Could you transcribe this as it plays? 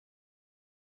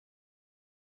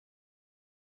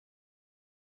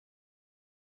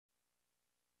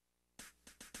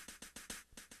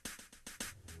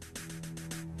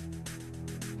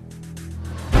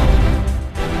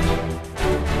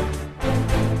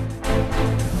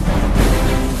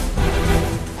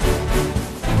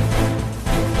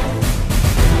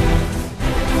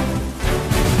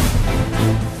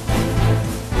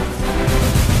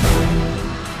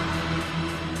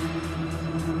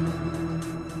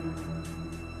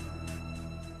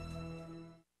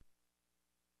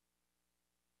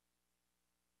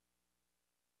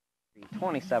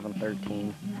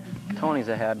27-13. Tony's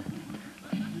ahead.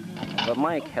 But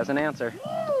Mike has an answer.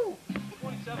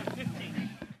 27-15.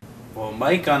 Well,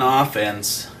 Mike on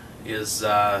offense is,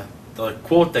 the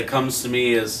quote that comes to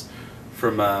me is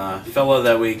from a fellow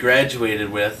that we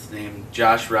graduated with named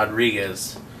Josh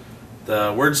Rodriguez.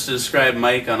 The words to describe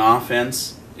Mike on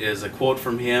offense is a quote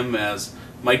from him as,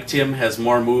 "Mike Timm has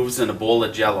more moves than a bowl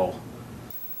of jello."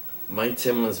 Mike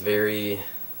Timm was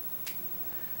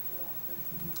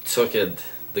took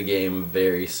the game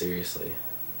very seriously.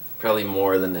 Probably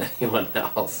more than anyone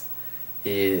else.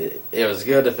 It was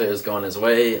good if it was going his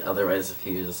way, otherwise if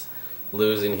he was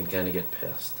losing he'd kind of get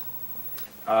pissed.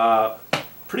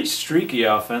 Pretty streaky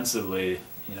offensively,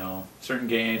 you know. Certain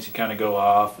games you kind of go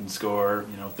off and score,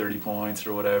 30 points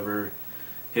or whatever,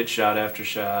 hit shot after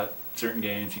shot. Certain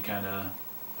games you kind of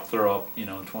throw up,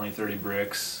 20, 30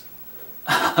 bricks.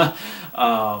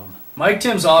 Mike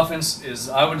Timm's offense is,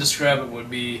 I would describe it, would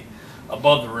be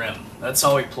above the rim. That's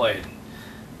how he played.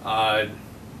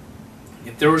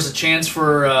 If there was a chance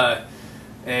for a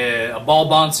ball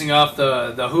bouncing off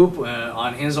the hoop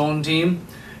on his own team,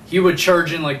 he would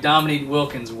charge in like Dominique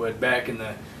Wilkins would back in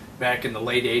the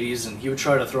late '80s, and he would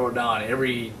try to throw it down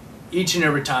each and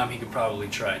every time he could probably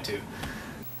try to.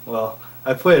 Well,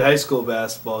 I played high school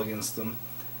basketball against him,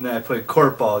 and then I played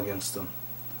court ball against him.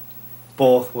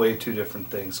 Both way two different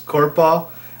things. Court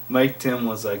ball, Mike Timm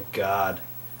was a god.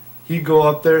 He'd go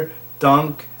up there,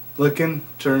 dunk, looking,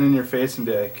 turn in your face, and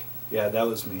be like, "Yeah, that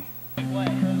was me."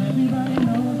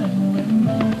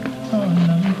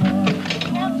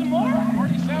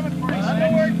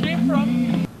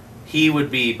 He would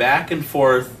be back and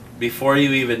forth before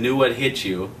you even knew what hit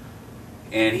you,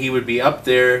 and he would be up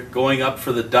there going up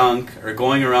for the dunk or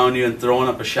going around you and throwing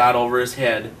up a shot over his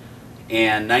head,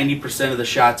 and 90% of the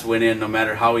shots went in no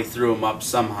matter how he threw them up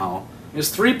somehow. His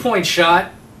three-point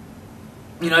shot,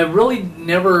 I really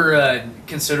never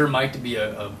considered Mike to be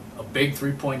a big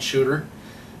three-point shooter,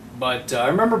 but I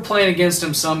remember playing against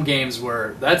him some games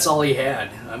where that's all he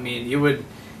had. I mean, he would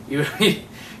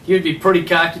be pretty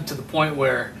cocky to the point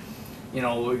where,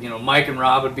 Mike and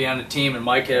Rob would be on the team, and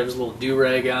Mike had his little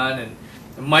do-rag on, and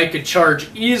Mike could charge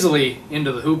easily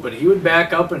into the hoop, but he would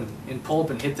back up and pull up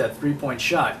and hit that three-point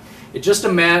shot. It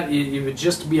would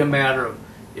just be a matter of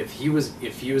if he was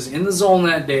in the zone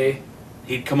that day.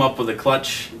 He'd come up with a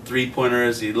clutch three-pointer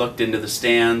as he looked into the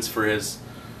stands for his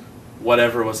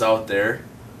whatever was out there.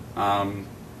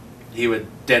 He would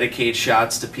dedicate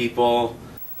shots to people.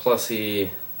 Plus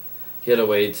he had a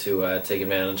way to take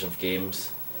advantage of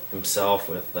games himself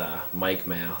with Mike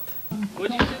math.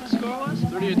 What did you say the score was?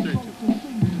 30-32.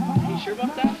 Are you sure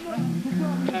about that?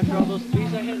 After all those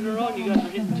threes I hit in a row, and you guys are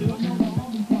hitting twos?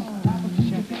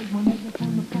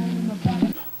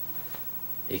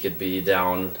 He could be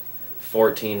down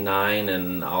 14-9,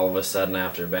 and all of a sudden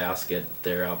after a basket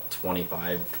they're up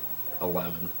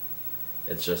 25-11.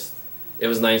 It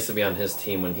was nice to be on his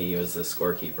team when he was the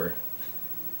scorekeeper.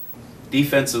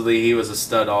 Defensively, he was a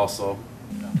stud also.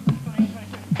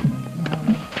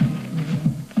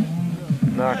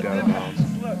 Knocked out of bounds.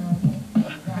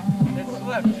 It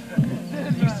slipped.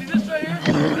 You see this right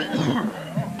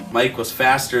here? Mike was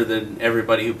faster than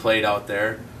everybody who played out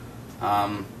there.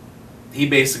 He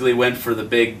basically went for the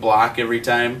big block every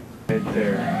time. Right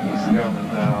there, he's coming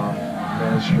down.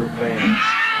 Master Pants.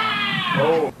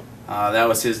 Oh. That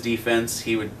was his defense.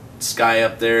 He would sky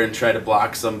up there and try to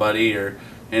block somebody, and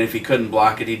if he couldn't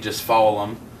block it, he'd just foul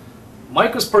them.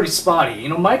 Mike was pretty spotty.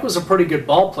 Mike was a pretty good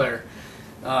ball player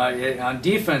on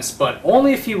defense, but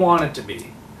only if he wanted to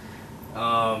be.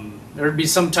 There'd be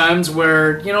some times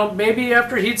where, maybe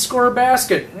after he'd score a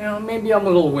basket, maybe I'm a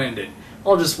little winded.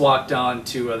 I'll just walk down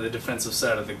to the defensive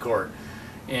side of the court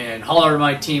and holler at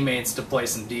my teammates to play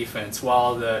some defense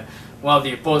while the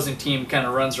opposing team kind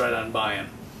of runs right on by him.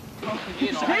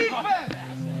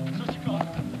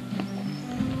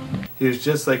 He was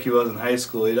just like he was in high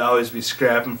school. He'd always be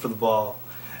scrapping for the ball.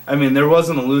 I mean, there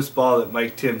wasn't a loose ball that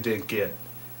Mike Timm didn't get.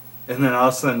 And then all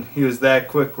of a sudden, he was that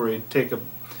quick where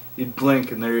he'd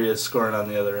blink and there he is scoring on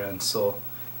the other end. So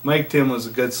Mike Timm was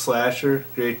a good slasher,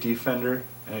 great defender,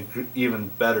 and an even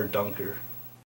better dunker.